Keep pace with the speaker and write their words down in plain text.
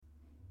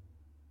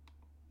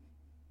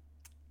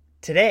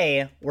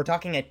Today, we're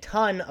talking a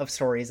ton of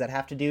stories that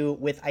have to do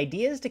with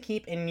ideas to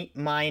keep in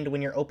mind when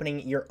you're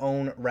opening your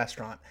own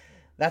restaurant.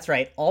 That's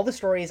right, all the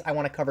stories I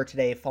want to cover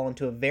today fall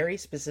into a very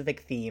specific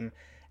theme,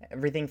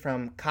 everything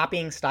from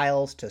copying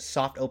styles to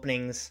soft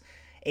openings,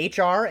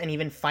 HR, and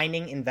even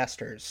finding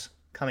investors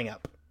coming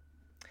up.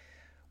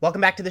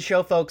 Welcome back to the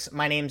show, folks.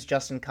 My name's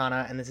Justin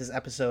Khanna, and this is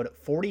episode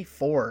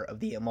 44 of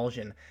The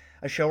Emulsion,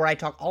 a show where I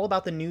talk all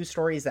about the news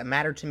stories that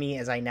matter to me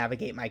as I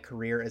navigate my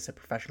career as a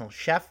professional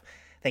chef.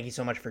 Thank you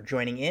so much for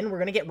joining in. We're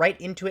going to get right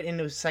into it in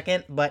a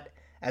second, but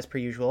as per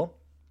usual,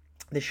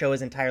 this show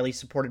is entirely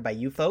supported by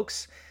you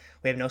folks.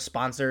 We have no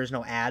sponsors,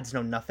 no ads,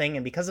 no nothing,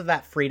 and because of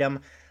that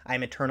freedom,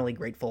 I'm eternally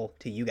grateful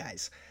to you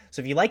guys.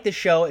 So if you like this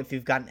show, if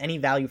you've gotten any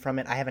value from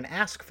it, I have an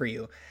ask for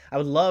you. I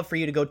would love for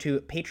you to go to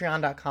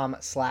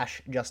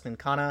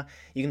patreon.com/JustinKhanna.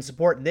 You can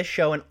support this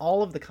show and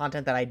all of the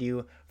content that I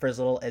do for as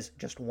little as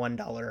just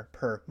 $1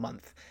 per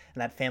month.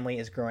 And that family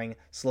is growing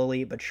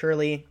slowly but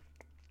surely.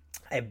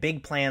 I have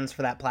big plans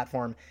for that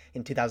platform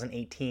in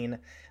 2018.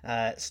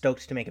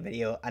 Stoked to make a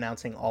video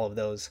announcing all of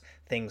those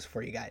things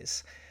for you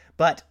guys.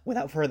 But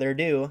without further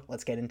ado,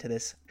 let's get into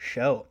this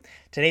show.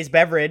 Today's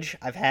beverage,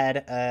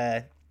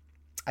 I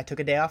took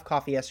a day off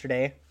coffee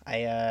yesterday.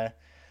 I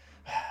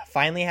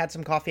finally had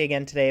some coffee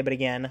again today, but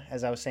again,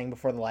 as I was saying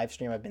before the live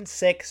stream, I've been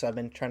sick, so I've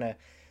been trying to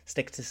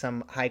stick to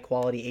some high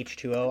quality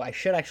H2O. I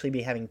should actually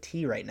be having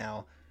tea right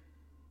now,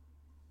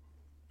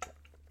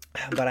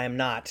 but I am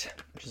not,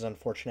 which is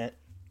unfortunate.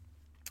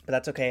 But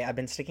that's okay. I've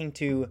been sticking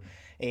to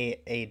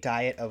a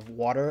diet of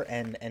water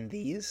and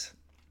these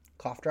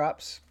cough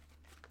drops,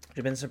 which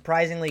have been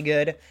surprisingly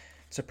good,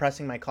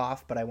 suppressing my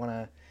cough, but I want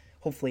to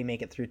hopefully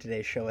make it through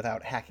today's show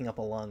without hacking up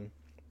a lung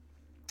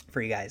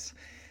for you guys.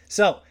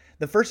 So,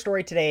 the first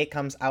story today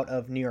comes out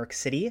of New York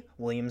City,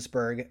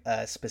 Williamsburg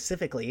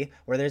specifically,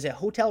 where there's a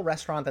hotel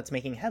restaurant that's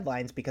making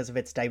headlines because of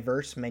its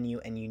diverse menu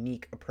and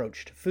unique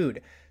approach to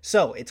food.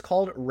 So, it's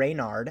called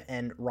Reynard,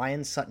 and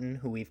Ryan Sutton,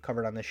 who we've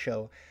covered on this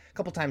show a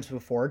couple times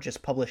before,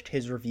 just published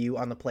his review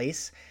on the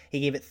place.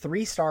 He gave it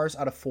 3 stars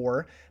out of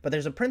 4, but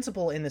there's a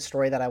principle in this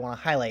story that I want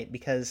to highlight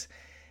because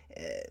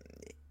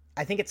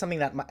I think it's something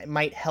that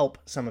might help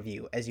some of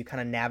you as you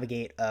kind of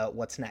navigate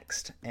what's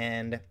next.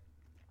 And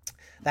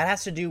that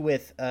has to do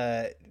with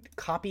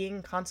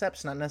copying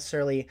concepts, not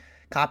necessarily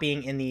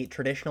copying in the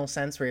traditional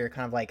sense where you're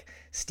kind of like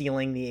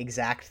stealing the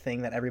exact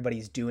thing that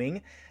everybody's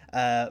doing,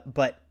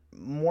 but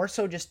more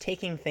so just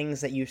taking things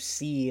that you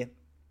see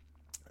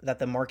that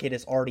the market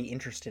is already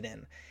interested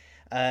in.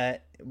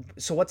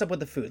 So what's up with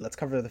the food? Let's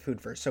cover the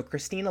food first. So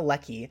Christina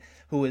Leckie,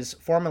 who was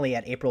formerly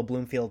at April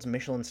Bloomfield's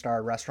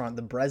Michelin-star restaurant,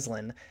 The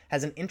Breslin,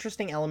 has an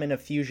interesting element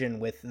of fusion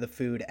with the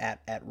food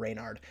at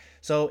Reynard.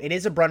 So it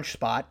is a brunch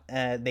spot.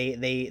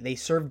 They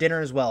serve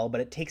dinner as well,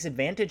 but it takes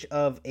advantage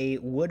of a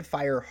wood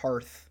fire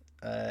hearth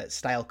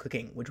style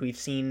cooking, which we've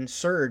seen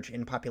surge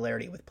in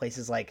popularity with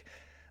places like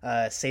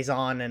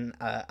Cezanne and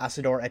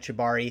Asador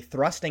Etxebarri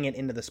thrusting it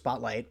into the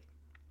spotlight,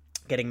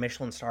 getting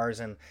Michelin stars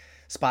and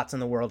spots in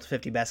the world's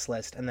 50 best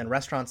list, and then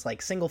restaurants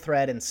like Single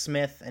Thread and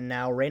Smith and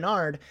now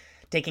Reynard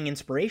taking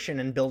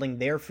inspiration and building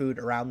their food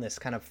around this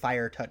kind of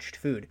fire-touched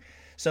food.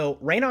 So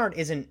Reynard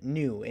isn't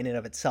new in and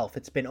of itself.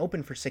 It's been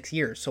open for 6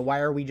 years, so why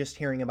are we just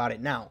hearing about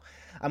it now?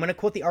 I'm going to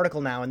quote the article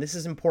now, and this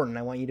is important.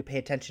 I want you to pay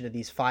attention to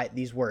these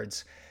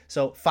words.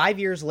 So 5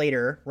 years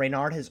later,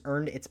 Reynard has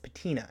earned its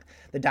patina.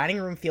 The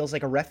dining room feels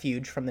like a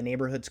refuge from the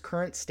neighborhood's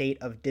current state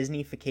of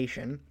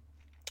Disneyfication,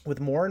 with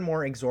more and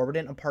more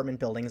exorbitant apartment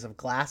buildings of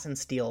glass and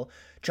steel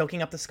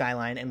choking up the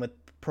skyline, and with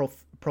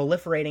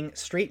proliferating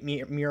street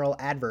mural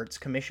adverts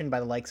commissioned by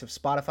the likes of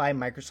Spotify,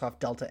 Microsoft,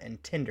 Delta,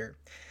 and Tinder.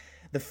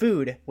 The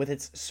food, with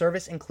its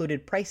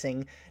service-included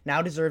pricing,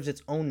 now deserves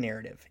its own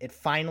narrative. It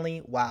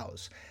finally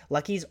wows.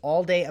 Leckie's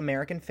all-day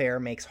American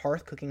fare makes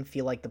hearth cooking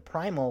feel like the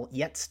primal,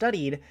 yet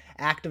studied,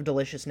 act of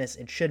deliciousness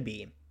it should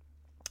be,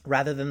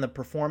 rather than the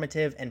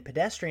performative and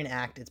pedestrian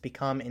act it's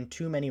become in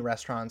too many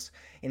restaurants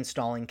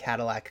installing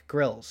Cadillac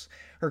grills.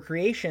 Her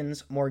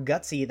creations, more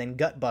gutsy than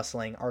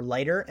gut-bustling, are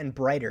lighter and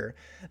brighter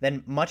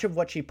than much of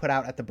what she put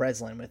out at the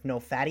Breslin, with no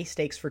fatty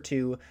steaks for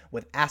two,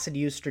 with acid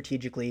used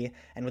strategically,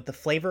 and with the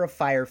flavor of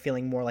fire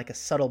feeling more like a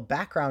subtle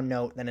background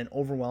note than an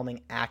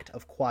overwhelming act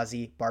of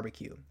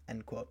quasi-barbecue,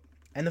 end quote.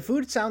 And the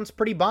food sounds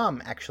pretty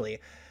bomb, actually.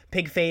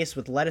 Pig face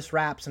with lettuce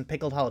wraps and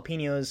pickled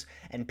jalapenos,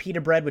 and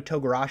pita bread with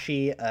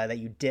togarashi that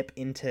you dip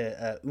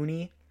into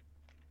uni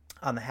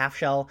on the half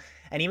shell,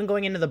 and even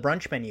going into the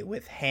brunch menu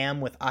with ham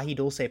with ají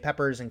dulce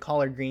peppers and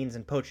collard greens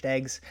and poached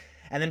eggs.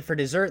 And then for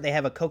dessert, they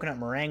have a coconut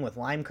meringue with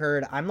lime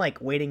curd. I'm like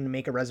waiting to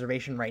make a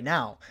reservation right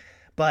now.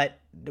 But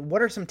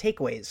what are some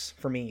takeaways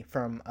for me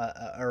from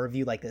a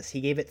review like this? He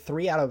gave it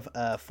 3 out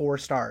of 4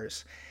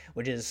 stars,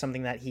 which is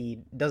something that he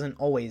doesn't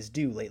always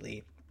do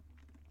lately.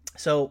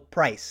 So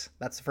price,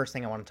 that's the first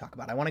thing I want to talk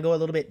about. I want to go a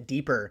little bit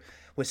deeper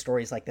with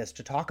stories like this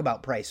to talk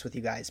about price with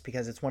you guys,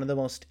 because it's one of the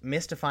most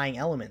mystifying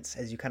elements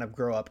as you kind of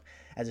grow up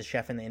as a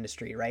chef in the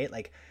industry, right?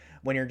 Like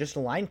when you're just a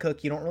line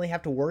cook, you don't really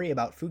have to worry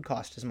about food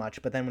cost as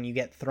much. But then when you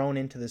get thrown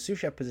into the sous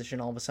chef position,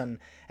 all of a sudden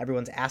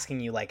everyone's asking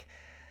you like,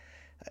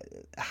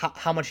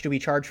 how much do we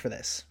charge for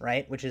this,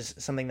 right? Which is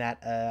something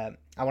that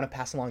I want to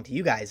pass along to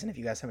you guys. And if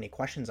you guys have any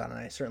questions on it,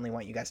 I certainly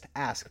want you guys to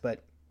ask.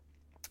 But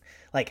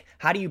like,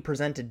 how do you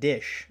present a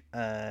dish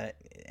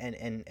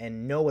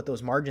and know what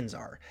those margins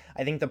are?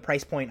 I think the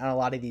price point on a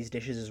lot of these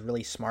dishes is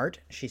really smart.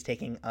 She's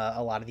taking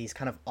a lot of these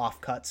kind of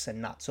offcuts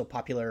and not so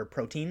popular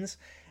proteins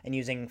and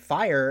using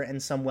fire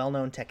and some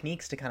well-known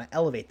techniques to kind of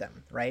elevate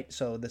them, right?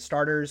 So the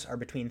starters are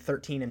between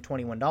 $13 and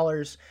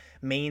 $21.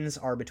 Mains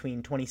are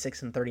between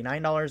 $26 and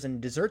 $39,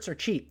 and desserts are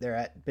cheap. They're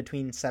at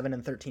between $7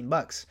 and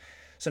 $13.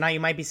 So now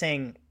you might be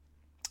saying,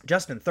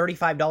 Justin,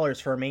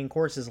 $35 for a main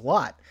course is a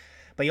lot.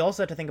 But you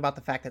also have to think about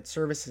the fact that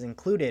service is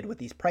included with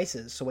these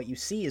prices, so what you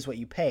see is what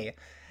you pay.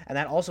 And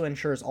that also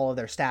ensures all of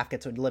their staff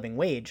gets a living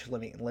wage.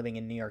 Living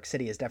in New York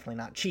City is definitely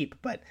not cheap,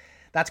 but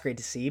that's great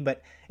to see.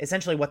 But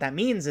essentially what that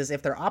means is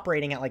if they're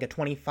operating at like a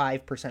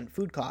 25%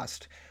 food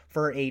cost,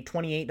 for a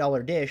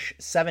 $28 dish,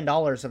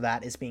 $7 of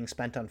that is being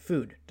spent on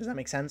food. Does that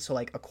make sense? So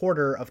like a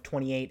quarter of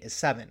 28 is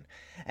 7.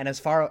 And as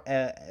far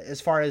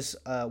as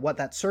what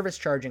that service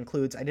charge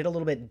includes, I did a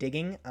little bit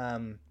digging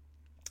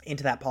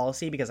into that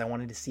policy because I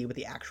wanted to see what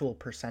the actual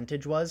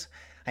percentage was.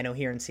 I know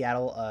here in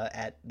Seattle,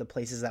 at the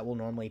places that will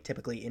normally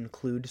typically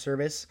include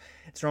service,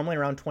 it's normally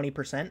around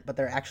 20%, but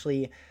they're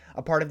actually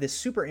a part of this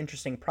super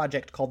interesting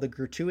project called the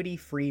Gratuity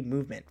Free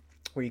Movement,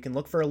 where you can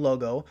look for a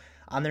logo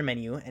on their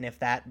menu, and if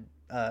that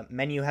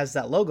menu has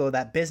that logo,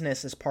 that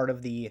business is part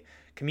of the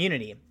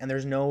community, and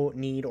there's no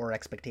need or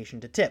expectation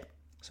to tip.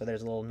 So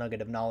there's a little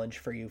nugget of knowledge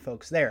for you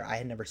folks there. I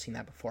had never seen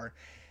that before.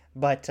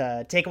 But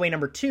takeaway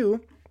number 2,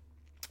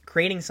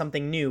 creating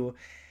something new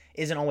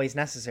isn't always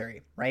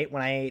necessary, right?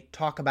 When I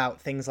talk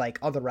about things like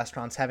other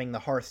restaurants having the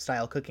hearth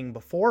style cooking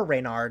before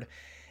Reynard,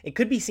 it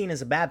could be seen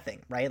as a bad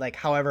thing, right? Like,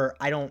 however,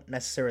 I don't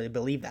necessarily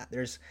believe that.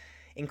 There's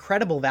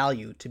incredible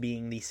value to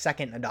being the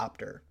second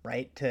adopter,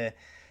 right? To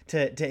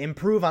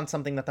improve on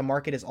something that the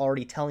market is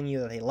already telling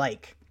you that they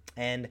like.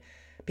 And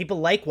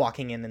people like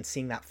walking in and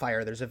seeing that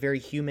fire. There's a very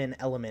human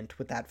element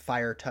with that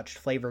fire-touched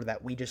flavor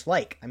that we just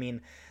like. I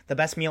mean, the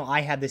best meal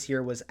I had this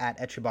year was at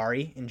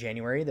Etchebarri in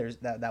January.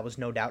 That was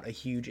no doubt a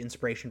huge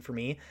inspiration for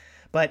me.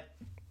 But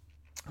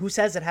who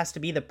says it has to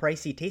be the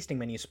pricey tasting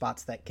menu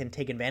spots that can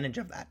take advantage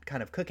of that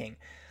kind of cooking?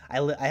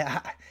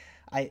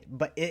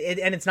 But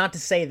it's not to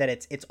say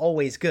that it's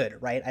always good,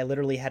 right? I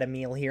literally had a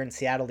meal here in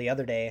Seattle the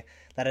other day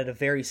that had a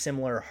very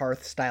similar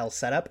hearth style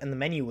setup, and the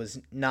menu was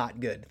not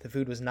good. The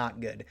food was not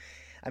good.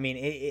 I mean,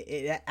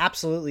 it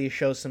absolutely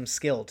shows some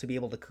skill to be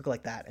able to cook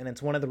like that, and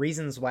it's one of the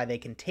reasons why they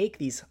can take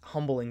these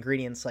humble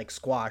ingredients like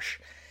squash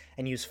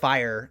and use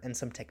fire and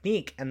some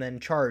technique and then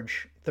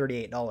charge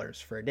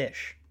 $38 for a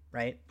dish,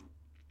 right?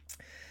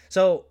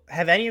 So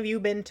have any of you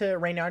been to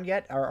Reynard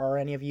yet? Are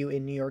any of you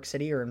in New York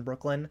City or in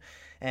Brooklyn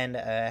and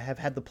have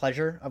had the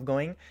pleasure of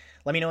going?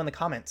 Let me know in the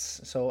comments.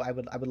 So I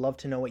would love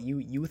to know what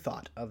you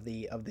thought of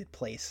the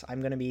place. I'm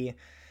going to be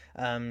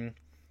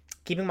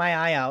keeping my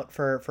eye out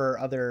for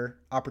other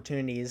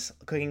opportunities.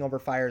 Cooking over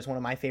fire is one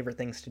of my favorite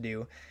things to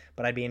do,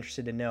 but I'd be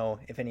interested to know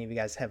if any of you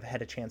guys have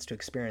had a chance to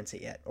experience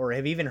it yet, or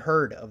have even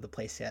heard of the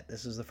place yet.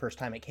 This is the first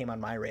time it came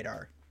on my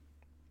radar.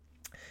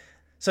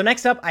 So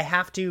next up, I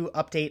have to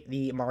update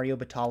the Mario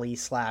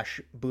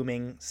Batali /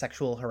 booming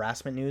sexual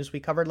harassment news we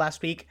covered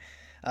last week.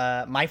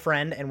 My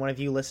friend and one of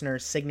you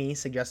listeners, Signy,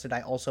 suggested I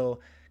also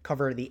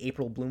cover the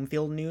April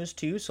Bloomfield news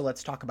too, so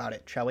let's talk about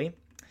it, shall we?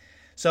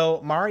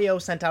 So Mario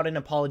sent out an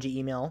apology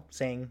email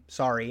saying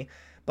sorry,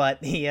 but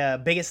the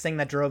biggest thing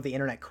that drove the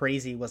internet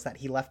crazy was that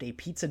he left a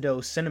pizza dough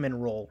cinnamon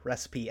roll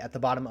recipe at the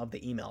bottom of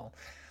the email.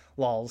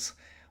 Lols.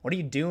 What are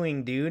you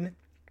doing, dude?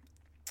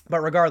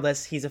 But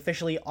regardless, he's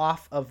officially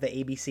off of the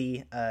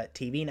ABC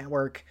TV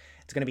network.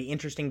 It's going to be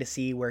interesting to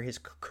see where his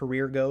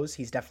career goes.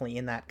 He's definitely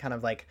in that kind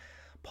of like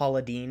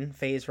Paula Deen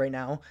phase right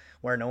now,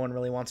 where no one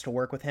really wants to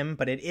work with him.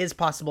 But it is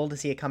possible to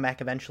see a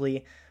comeback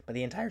eventually. But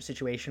the entire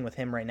situation with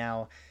him right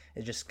now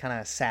is just kind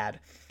of sad.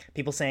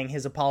 People saying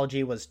his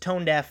apology was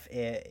tone deaf.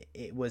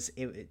 It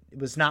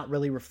was not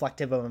really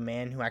reflective of a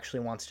man who actually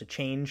wants to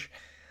change.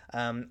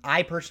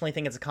 I personally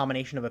think it's a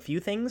combination of a few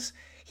things.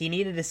 He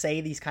needed to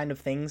say these kind of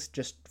things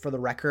just for the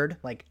record,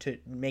 like to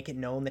make it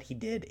known that he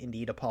did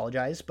indeed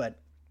apologize, but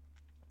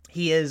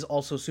he is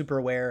also super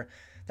aware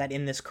that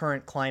in this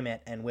current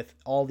climate and with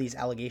all these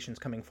allegations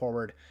coming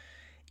forward,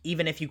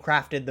 even if you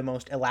crafted the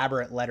most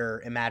elaborate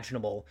letter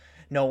imaginable,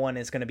 no one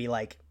is going to be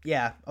like,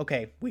 yeah,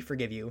 okay, we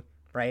forgive you,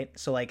 right?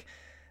 So like,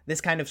 this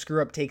kind of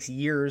screw up takes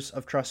years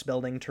of trust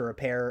building to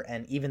repair,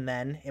 and even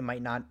then, it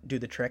might not do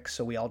the trick,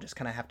 so we all just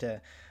kind of have to,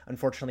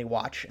 unfortunately,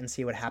 watch and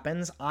see what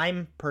happens.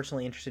 I'm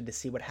personally interested to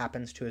see what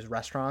happens to his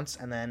restaurants,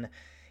 and then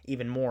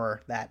even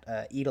more, that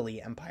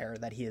Eataly empire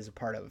that he is a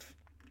part of.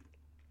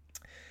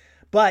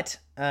 But,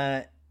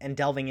 and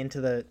delving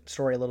into the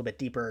story a little bit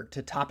deeper,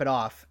 to top it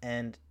off,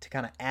 and to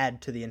kind of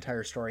add to the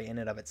entire story in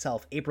and of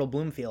itself, April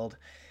Bloomfield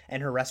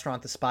and her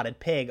restaurant, The Spotted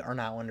Pig, are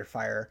now under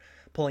fire,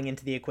 pulling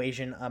into the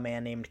equation a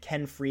man named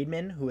Ken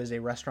Friedman, who is a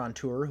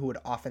restaurateur who would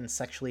often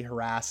sexually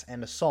harass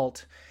and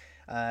assault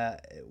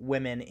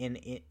women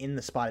in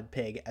the Spotted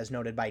Pig, as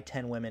noted by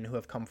 10 women who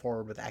have come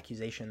forward with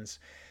accusations.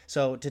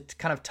 So to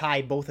kind of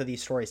tie both of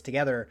these stories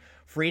together,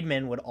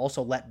 Friedman would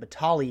also let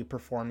Batali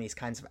perform these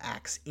kinds of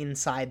acts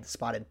inside the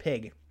Spotted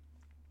Pig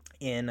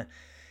in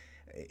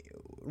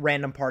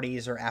random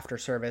parties or after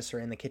service or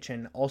in the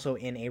kitchen, also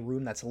in a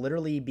room that's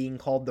literally being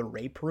called the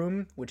rape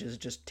room, which is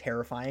just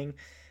terrifying.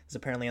 It's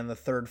apparently on the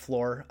third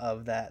floor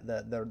of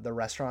the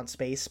restaurant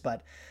space.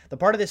 But the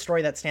part of this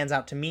story that stands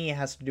out to me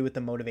has to do with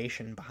the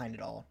motivation behind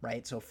it all,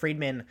 right? So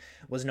Friedman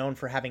was known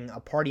for having a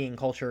partying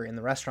culture in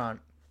the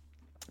restaurant,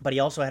 but he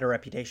also had a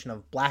reputation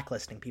of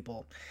blacklisting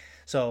people.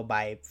 So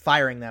by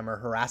firing them or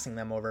harassing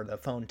them over the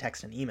phone,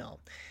 text, and email.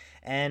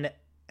 And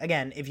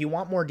again, if you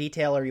want more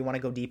detail or you want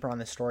to go deeper on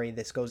this story,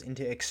 this goes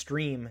into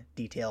extreme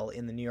detail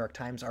in the New York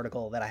Times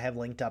article that I have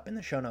linked up in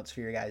the show notes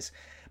for you guys.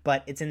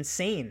 But it's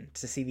insane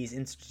to see these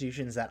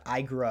institutions that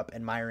I grew up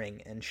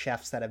admiring and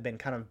chefs that have been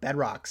kind of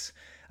bedrocks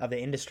of the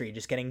industry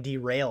just getting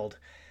derailed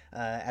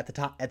at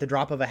the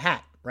drop of a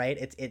hat, right?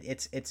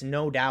 It's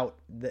no doubt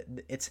that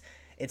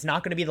it's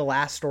not going to be the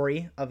last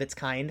story of its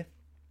kind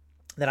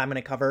that I'm going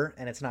to cover,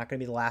 and it's not going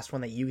to be the last one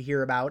that you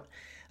hear about.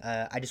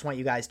 I just want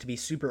you guys to be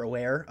super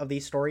aware of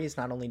these stories,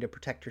 not only to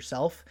protect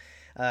yourself,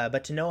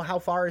 but to know how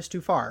far is too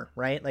far,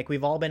 right? Like,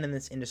 we've all been in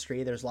this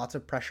industry. There's lots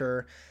of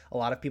pressure. A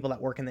lot of people that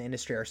work in the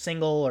industry are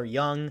single or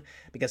young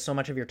because so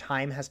much of your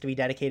time has to be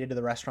dedicated to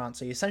the restaurant.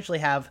 So you essentially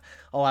have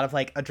a lot of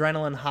like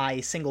adrenaline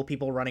high single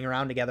people running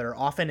around together,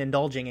 often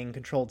indulging in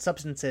controlled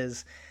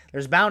substances.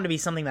 There's bound to be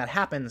something that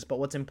happens, but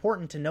what's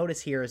important to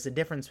notice here is the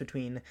difference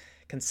between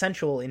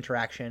consensual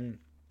interaction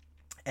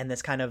and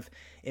this kind of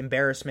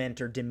embarrassment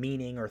or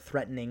demeaning or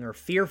threatening or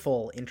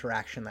fearful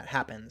interaction that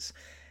happens.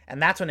 And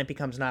that's when it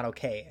becomes not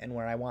okay, and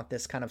where I want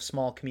this kind of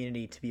small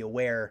community to be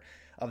aware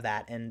of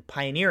that and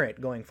pioneer it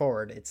going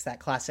forward. It's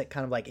that classic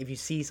kind of like, if you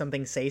see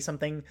something, say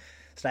something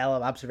style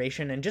of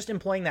observation, and just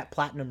employing that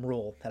platinum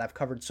rule that I've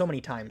covered so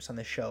many times on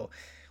this show,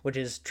 which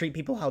is treat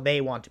people how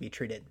they want to be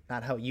treated,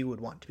 not how you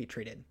would want to be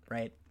treated,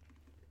 right?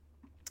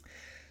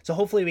 So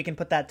hopefully we can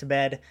put that to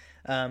bed.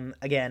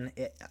 Again,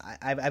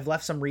 I've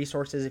left some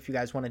resources if you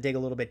guys want to dig a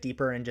little bit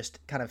deeper and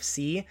just kind of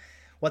see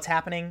what's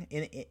happening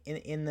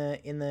in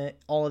the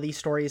all of these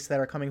stories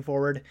that are coming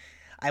forward.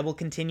 I will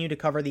continue to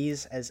cover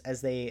these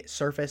as they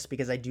surface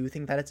because I do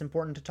think that it's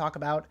important to talk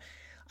about.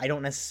 I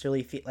don't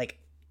necessarily feel like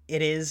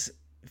it is,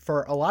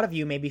 for a lot of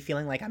you, maybe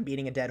feeling like I'm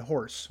beating a dead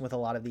horse with a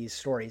lot of these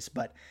stories,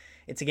 but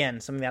it's, again,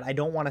 something that I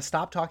don't want to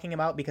stop talking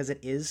about because it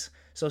is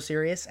so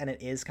serious and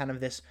it is kind of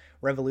this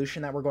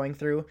revolution that we're going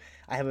through.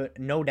 I have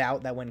no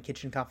doubt that when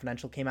Kitchen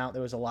Confidential came out,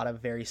 there was a lot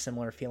of very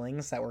similar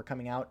feelings that were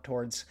coming out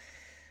towards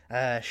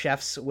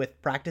chefs with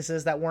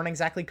practices that weren't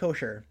exactly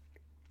kosher.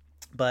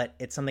 But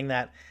it's something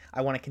that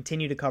I want to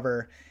continue to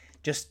cover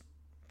just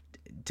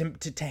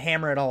to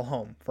hammer it all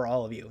home for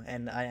all of you.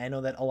 And I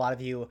know that a lot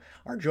of you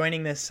are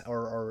joining this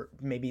or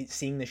maybe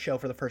seeing this show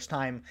for the first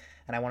time,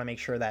 and I want to make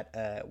sure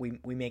that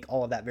we make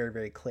all of that very,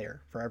 very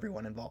clear for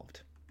everyone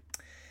involved.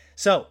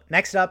 So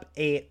next up,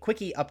 a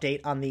quickie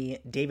update on the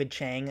David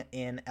Chang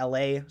in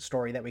LA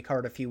story that we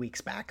covered a few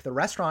weeks back. The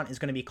restaurant is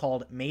going to be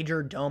called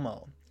Major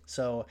Domo.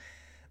 So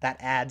that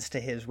adds to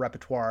his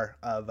repertoire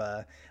of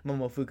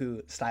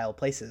Momofuku style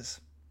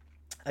places.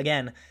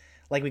 Again,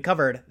 like we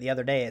covered the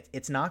other day,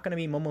 it's not going to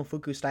be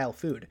Momofuku style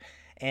food.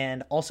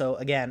 And also,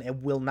 again, it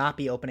will not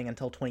be opening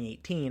until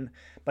 2018,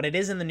 but it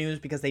is in the news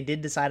because they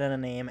did decide on a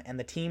name, and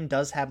the team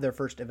does have their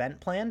first event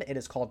planned. It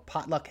is called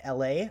Potluck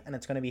LA, and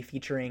it's going to be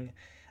featuring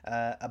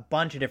a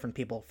bunch of different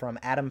people, from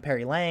Adam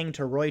Perry Lang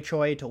to Roy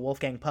Choi to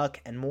Wolfgang Puck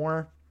and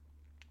more.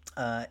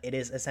 It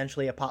is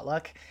essentially a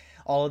potluck.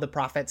 All of the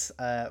profits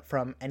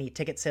from any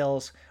ticket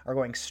sales are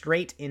going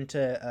straight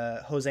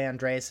into Jose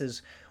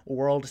Andres's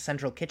World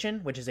Central Kitchen,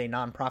 which is a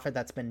nonprofit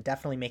that's been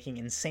definitely making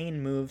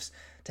insane moves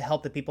to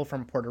help the people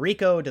from Puerto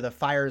Rico to the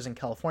fires in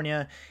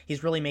California.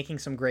 He's really making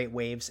some great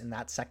waves in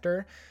that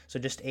sector. So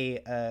just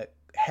a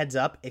heads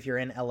up, if you're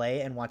in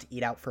LA and want to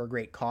eat out for a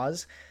great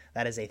cause,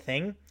 that is a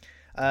thing.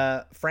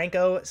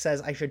 Franco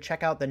says I should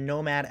check out the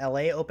Nomad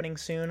LA opening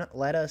soon.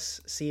 Let us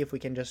see if we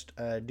can just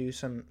do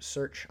some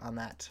search on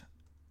that.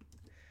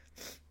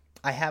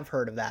 I have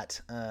heard of that.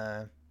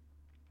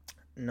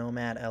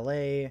 Nomad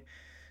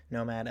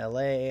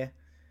LA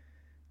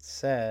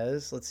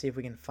says, let's see if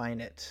we can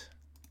find it.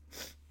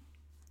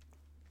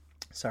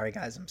 Sorry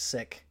guys, I'm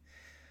sick.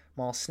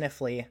 I'm all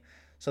sniffly.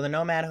 So the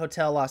Nomad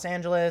Hotel Los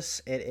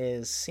Angeles, it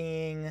is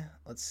seeing,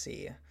 let's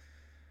see.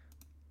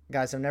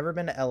 Guys, I've never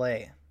been to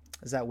LA.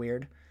 Is that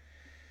weird?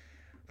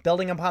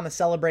 Building upon the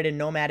celebrated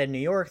Nomad in New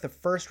York, the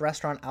first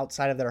restaurant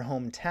outside of their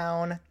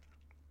hometown.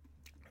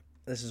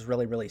 This is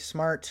really, really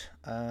smart.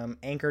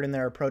 Anchored in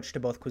their approach to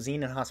both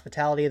cuisine and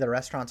hospitality, the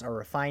restaurants are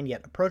refined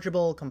yet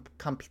approachable,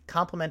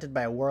 complemented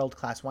by a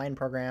world-class wine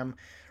program.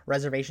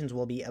 Reservations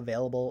will be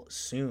available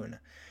soon.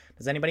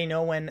 Does anybody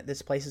know when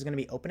this place is going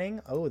to be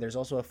opening? Oh, there's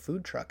also a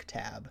food truck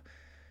tab.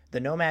 The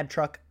Nomad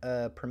truck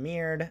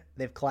premiered.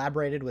 They've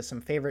collaborated with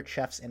some favorite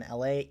chefs in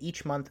LA.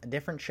 Each month, a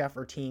different chef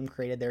or team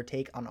created their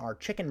take on our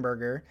chicken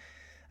burger.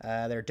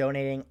 They're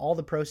donating all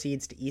the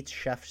proceeds to each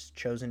chef's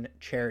chosen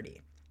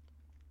charity.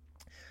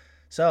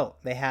 So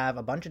they have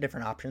a bunch of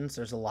different options.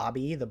 There's a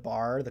lobby, the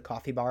bar, the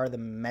coffee bar, the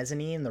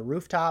mezzanine, the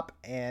rooftop,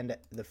 and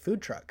the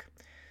food truck.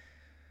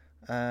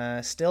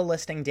 Still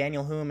listing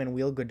Daniel Hume and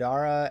Will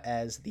Guidara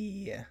as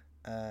the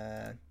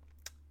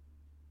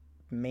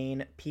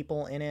main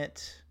people in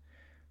it.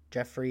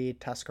 Jeffrey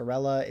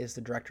Toscarella is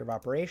the director of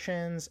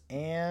operations,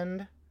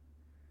 and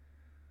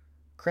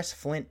Chris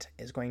Flint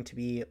is going to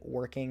be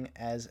working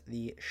as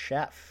the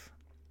chef.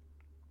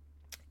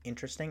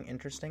 Interesting.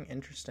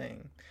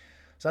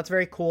 So that's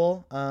very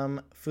cool.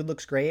 Food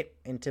looks great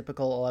in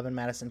typical 11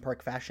 Madison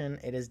Park fashion.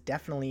 It is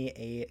definitely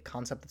a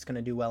concept that's going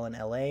to do well in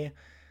LA.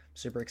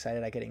 Super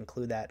excited I could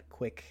include that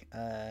quick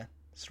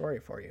story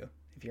for you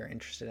if you're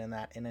interested in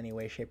that in any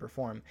way, shape, or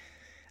form.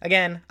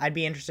 Again, I'd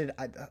be interested.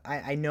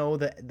 I know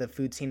that the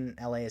food scene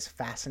in LA is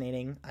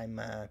fascinating.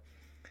 I'm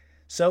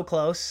so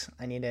close.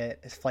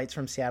 Flights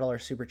from Seattle are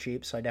super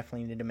cheap, so I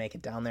definitely need to make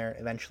it down there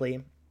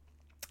eventually.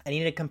 I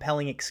need a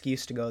compelling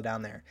excuse to go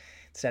down there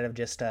instead of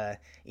just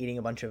eating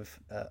a bunch of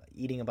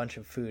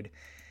food.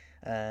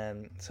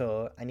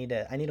 So I need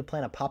to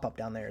plan a pop-up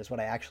down there is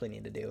what I actually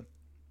need to do.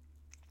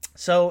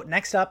 So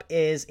next up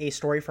is a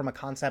story from a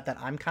concept that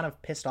I'm kind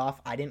of pissed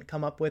off I didn't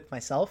come up with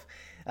myself.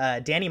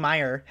 Danny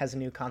Meyer has a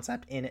new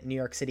concept in New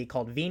York City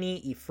called Vini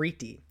e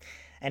Fritti,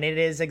 and it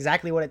is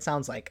exactly what it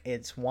sounds like.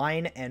 It's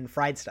wine and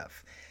fried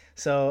stuff.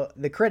 So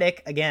the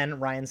critic, again,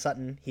 Ryan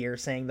Sutton here,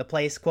 saying the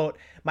place, quote,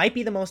 might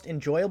be the most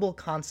enjoyable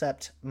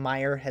concept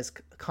Meyer has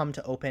come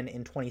to open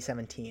in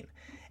 2017.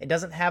 It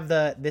doesn't have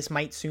the this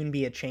might soon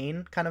be a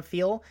chain kind of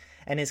feel,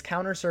 and his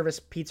counter service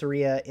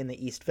pizzeria in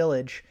the East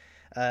Village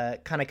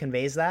kind of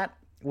conveys that.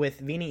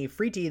 With Vini e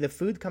Fritti, the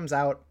food comes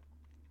out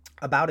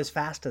about as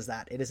fast as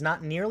that. It is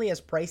not nearly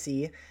as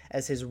pricey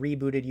as his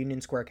rebooted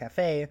Union Square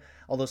Cafe,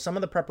 although some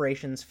of the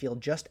preparations feel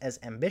just as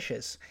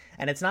ambitious.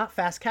 And it's not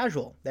fast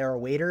casual. There are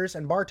waiters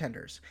and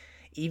bartenders,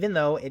 even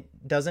though it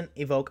doesn't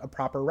evoke a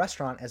proper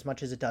restaurant as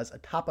much as it does a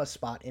tapas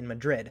spot in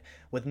Madrid,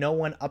 with no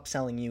one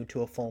upselling you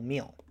to a full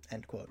meal,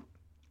 end quote.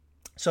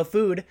 So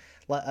food,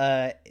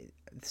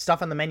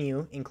 stuff on the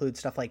menu includes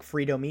stuff like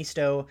Frito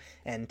Misto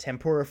and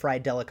tempura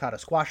fried delicata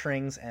squash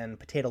rings and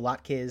potato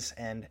latkes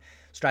and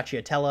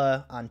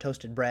stracciatella on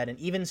toasted bread, and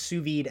even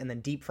sous vide and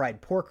then deep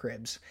fried pork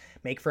ribs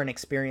make for an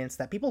experience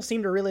that people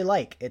seem to really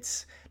like.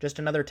 It's just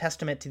another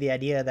testament to the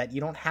idea that you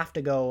don't have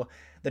to go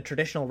the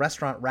traditional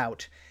restaurant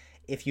route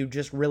if you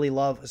just really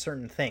love a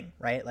certain thing,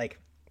 right? Like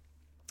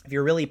if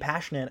you're really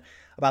passionate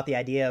about the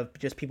idea of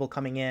just people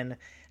coming in,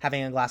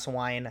 having a glass of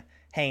wine,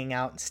 hanging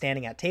out, and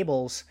standing at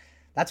tables,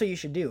 that's what you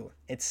should do.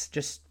 It's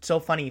just so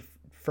funny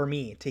for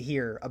me to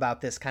hear about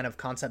this kind of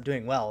concept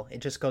doing well. It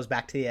just goes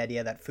back to the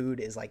idea that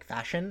food is like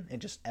fashion. It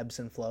just ebbs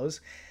and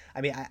flows.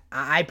 I mean,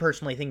 I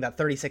personally think that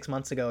 36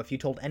 months ago, if you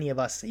told any of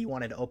us that you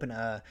wanted to open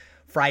a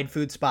fried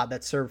food spot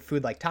that served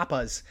food like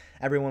tapas,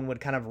 everyone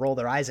would kind of roll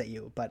their eyes at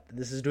you. But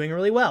this is doing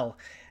really well.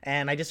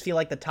 And I just feel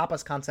like the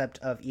tapas concept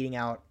of eating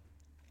out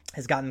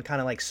has gotten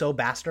kind of like so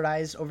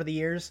bastardized over the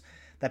years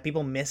that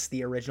people miss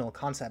the original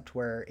concept,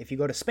 where if you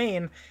go to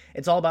Spain,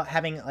 it's all about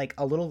having like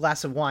a little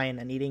glass of wine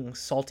and eating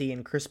salty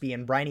and crispy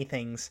and briny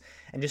things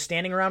and just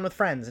standing around with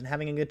friends and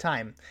having a good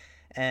time.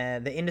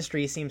 The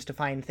industry seems to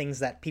find things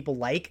that people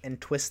like and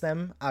twist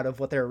them out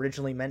of what they're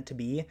originally meant to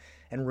be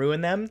and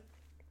ruin them.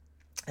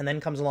 And then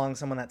comes along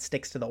someone that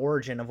sticks to the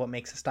origin of what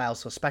makes a style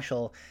so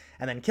special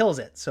and then kills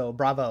it. So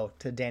bravo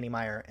to Danny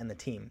Meyer and the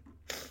team.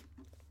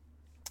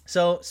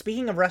 So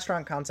speaking of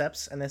restaurant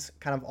concepts, and this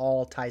kind of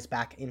all ties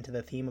back into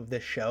the theme of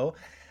this show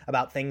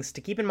about things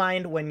to keep in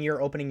mind when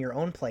you're opening your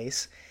own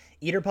place,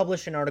 Eater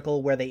published an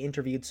article where they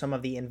interviewed some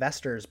of the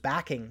investors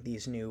backing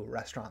these new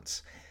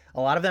restaurants.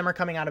 A lot of them are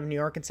coming out of New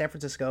York and San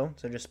Francisco,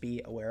 so just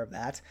be aware of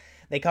that.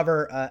 They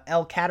cover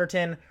L.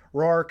 Catterton,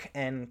 Rourke,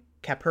 and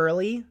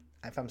Capurley,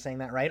 if I'm saying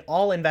that right,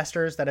 all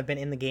investors that have been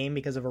in the game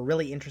because of a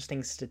really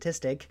interesting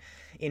statistic.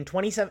 In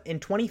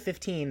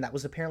 2015, that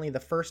was apparently the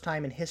first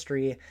time in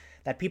history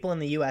that people in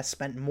the U.S.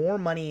 spent more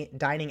money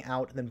dining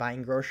out than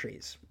buying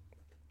groceries.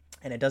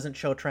 And it doesn't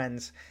show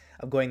trends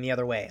of going the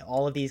other way.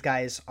 All of these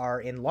guys are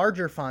in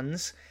larger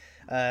funds,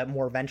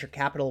 more venture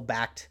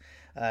capital-backed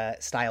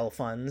style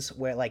funds,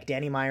 where like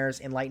Danny Meyer's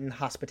Enlightened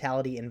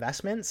Hospitality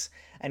Investments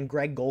and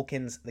Greg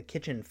Golkin's The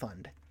Kitchen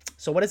Fund.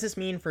 So what does this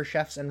mean for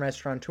chefs and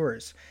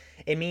restaurateurs?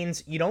 It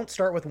means you don't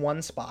start with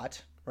one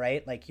spot,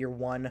 right? Like your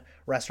one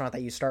restaurant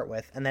that you start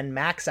with, and then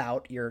max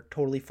out, you're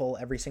totally full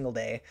every single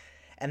day,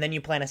 and then you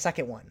plan a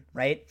second one,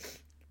 right?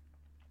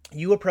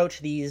 You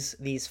approach these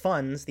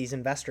funds, these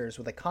investors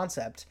with a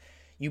concept,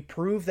 you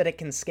prove that it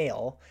can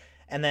scale,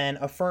 and then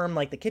a firm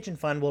like the Kitchen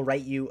Fund will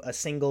write you a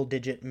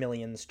single-digit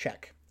millions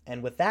check.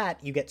 And with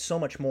that, you get so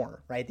much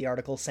more, right? The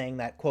article saying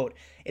that, quote,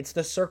 it's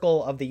the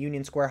circle of the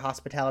Union Square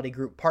Hospitality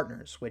Group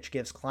partners, which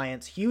gives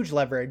clients huge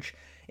leverage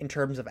in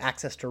terms of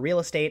access to real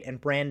estate and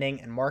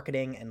branding and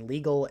marketing and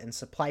legal and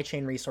supply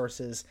chain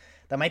resources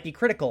that might be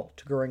critical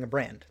to growing a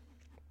brand,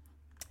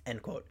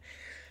 end quote.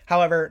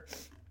 However,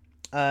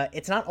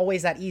 It's not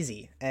always that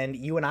easy, and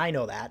you and I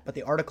know that, but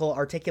the article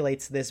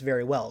articulates this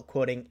very well,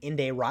 quoting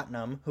Inde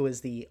Ratnam, who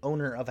is the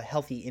owner of a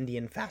healthy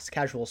Indian fast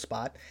casual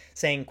spot,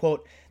 saying,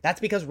 quote, "That's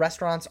because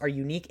restaurants are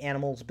unique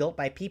animals built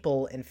by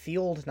people and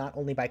fueled not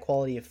only by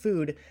quality of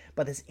food,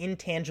 but this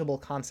intangible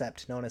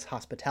concept known as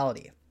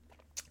hospitality.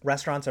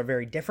 Restaurants are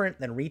very different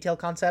than retail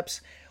concepts.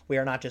 We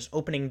are not just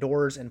opening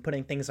doors and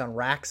putting things on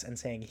racks and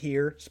saying,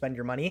 here, spend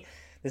your money.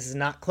 This is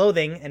not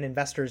clothing, and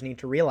investors need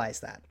to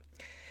realize that."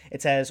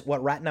 It says,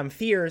 "What Ratnam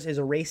fears is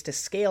a race to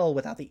scale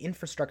without the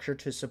infrastructure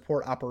to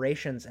support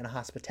operations and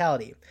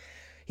hospitality."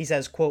 He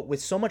says, quote,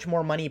 "With so much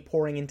more money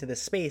pouring into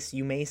this space,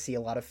 you may see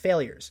a lot of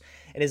failures.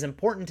 It is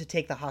important to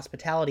take the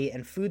hospitality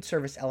and food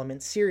service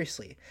elements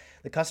seriously.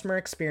 The customer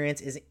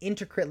experience is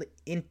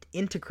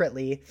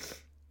intricately,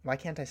 why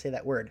can't I say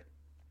that word?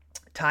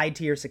 Tied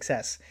to your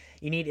success.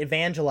 You need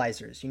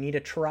evangelizers. You need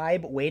a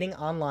tribe waiting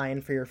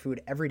online for your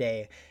food every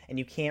day, and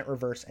you can't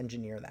reverse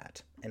engineer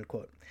that," end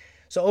quote.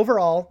 So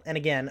overall, and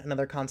again,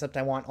 another concept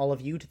I want all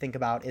of you to think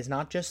about is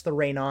not just the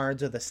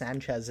Reynards or the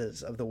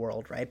Sanchez's of the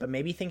world, right? But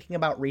maybe thinking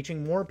about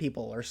reaching more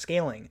people or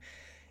scaling.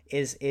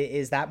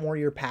 Is that more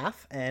your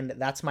path? And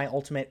that's my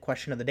ultimate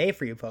question of the day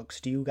for you folks.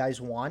 Do you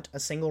guys want a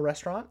single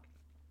restaurant?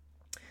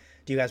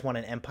 Do you guys want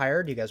an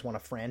empire? Do you guys want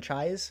a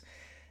franchise?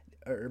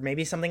 Or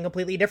maybe something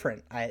completely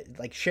different?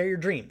 Share your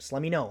dreams.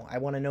 Let me know. I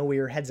want to know where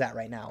your head's at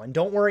right now. And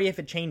don't worry if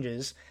it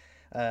changes.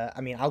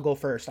 I'll go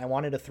first. I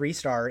wanted a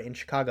 3-star in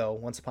Chicago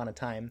once upon a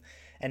time,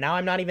 and now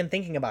I'm not even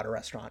thinking about a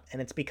restaurant.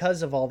 And it's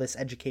because of all this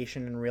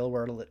education and real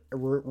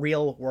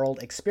world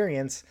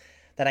experience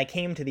that I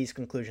came to these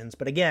conclusions.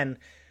 But again,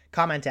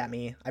 comment at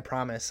me. I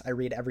promise I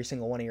read every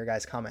single one of your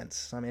guys' comments.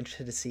 So I'm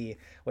interested to see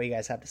what you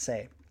guys have to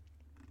say.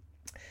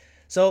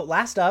 So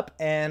last up,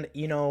 and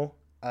you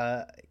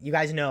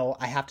guys know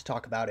I have to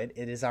talk about it.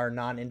 It is our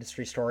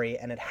non-industry story,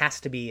 and it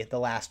has to be The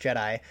Last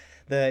Jedi,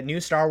 the new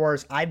Star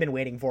Wars I've been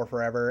waiting for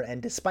forever.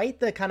 And despite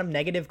the kind of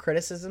negative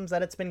criticisms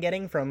that it's been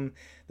getting from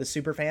the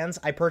super fans,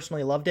 I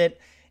personally loved it.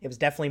 It was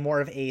definitely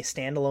more of a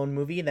standalone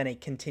movie than a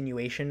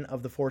continuation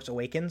of The Force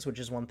Awakens, which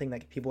is one thing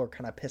that people are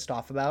kind of pissed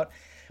off about.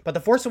 But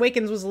The Force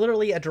Awakens was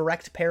literally a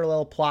direct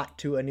parallel plot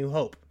to A New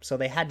Hope, so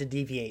they had to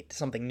deviate to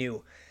something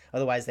new.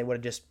 Otherwise, they would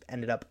have just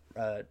ended up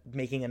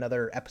making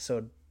another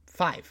episode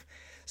 5.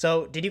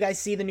 So, did you guys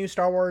see the new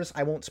Star Wars?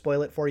 I won't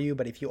spoil it for you,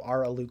 but if you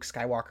are a Luke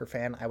Skywalker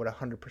fan, I would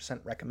 100%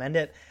 recommend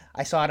it.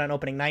 I saw it on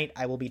opening night.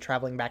 I will be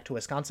traveling back to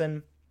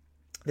Wisconsin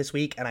this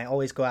week, and I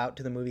always go out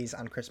to the movies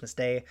on Christmas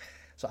Day,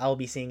 so I will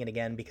be seeing it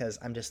again because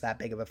I'm just that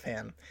big of a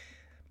fan.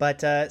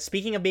 But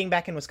speaking of being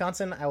back in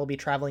Wisconsin, I will be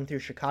traveling through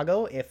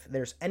Chicago. If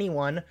there's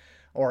anyone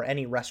or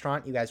any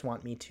restaurant you guys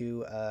want me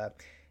to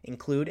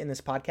include in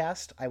this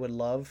podcast, I would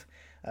love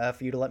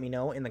for you to let me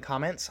know in the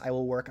comments. I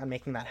will work on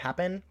making that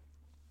happen.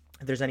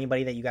 If there's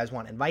anybody that you guys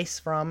want advice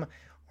from,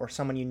 or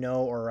someone you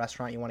know, or a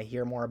restaurant you want to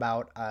hear more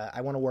about, I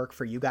want to work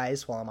for you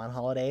guys while I'm on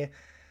holiday.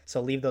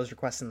 So leave those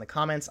requests in the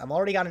comments. I've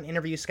already got an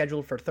interview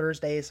scheduled for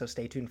Thursday, so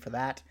stay tuned for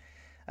that.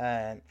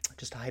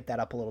 Just to hype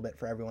that up a little bit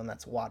for everyone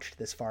that's watched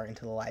this far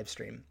into the live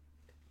stream.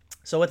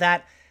 So with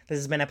that, this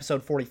has been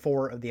episode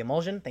 44 of The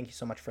Emulsion. Thank you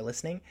so much for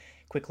listening.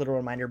 Quick little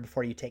reminder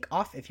before you take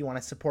off, if you want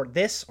to support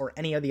this or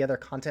any of the other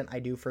content I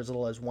do for as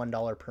little as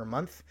 $1 per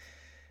month,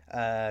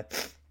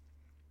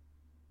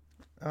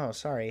 oh,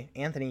 sorry.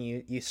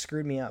 Anthony, you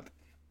screwed me up.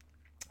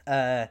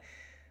 That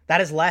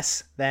is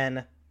less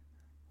than...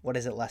 What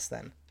is it less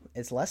than?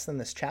 It's less than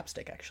this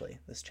chapstick, actually.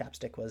 This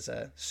chapstick was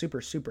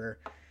super, super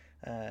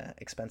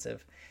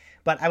expensive.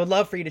 But I would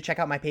love for you to check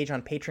out my page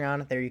on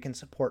Patreon. There you can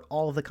support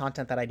all of the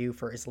content that I do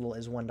for as little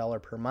as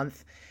 $1 per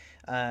month.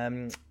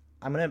 I'm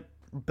going to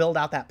build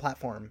out that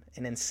platform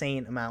an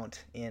insane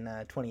amount in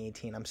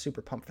 2018. I'm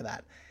super pumped for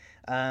that.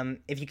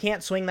 If you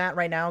can't swing that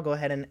right now, go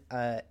ahead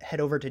and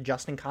head over to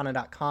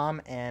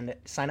justinkana.com and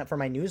sign up for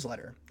my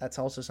newsletter. That's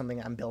also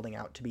something I'm building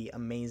out to be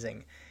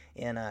amazing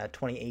in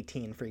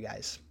 2018 for you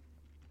guys.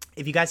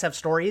 If you guys have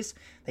stories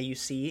that you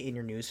see in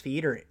your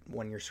newsfeed or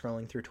when you're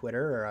scrolling through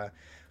Twitter, or a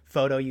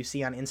photo you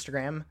see on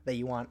Instagram that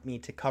you want me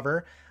to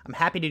cover, I'm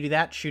happy to do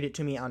that. Shoot it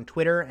to me on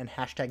Twitter and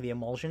hashtag The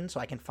Emulsion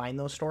so I can find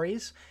those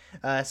stories.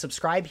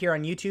 Subscribe here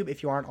on YouTube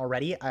if you aren't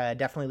already.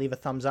 Definitely leave a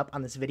thumbs up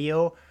on this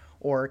video,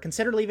 or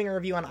consider leaving a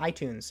review on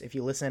iTunes if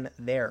you listen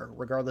there.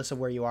 Regardless of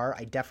where you are,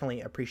 I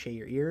definitely appreciate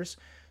your ears.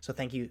 So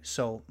thank you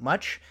so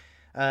much.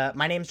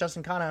 My name's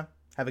Justin Kana.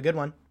 Have a good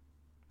one.